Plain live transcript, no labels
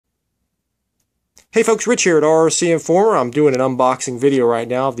Hey folks, Rich here at RC Informer. I'm doing an unboxing video right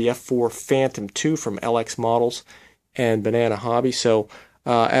now of the F-4 Phantom II from LX Models and Banana Hobby. So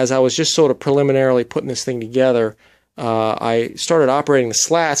as I was just sort of preliminarily putting this thing together, I started operating the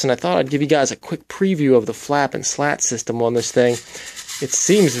slats, and I thought I'd give you guys a quick preview of the flap and slat system on this thing. It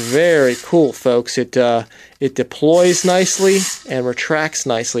seems very cool, folks. It deploys nicely and retracts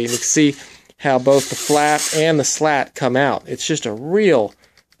nicely. And you can see how both the flap and the slat come out. It's just a real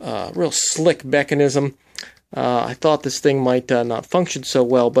slick mechanism. I thought this thing might not function so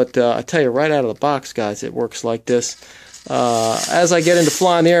well, but I tell you, right out of the box, guys, it works like this. As I get into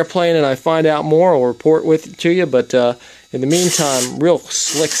flying the airplane and I find out more, I'll report to you, but in the meantime, real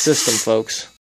slick system, folks.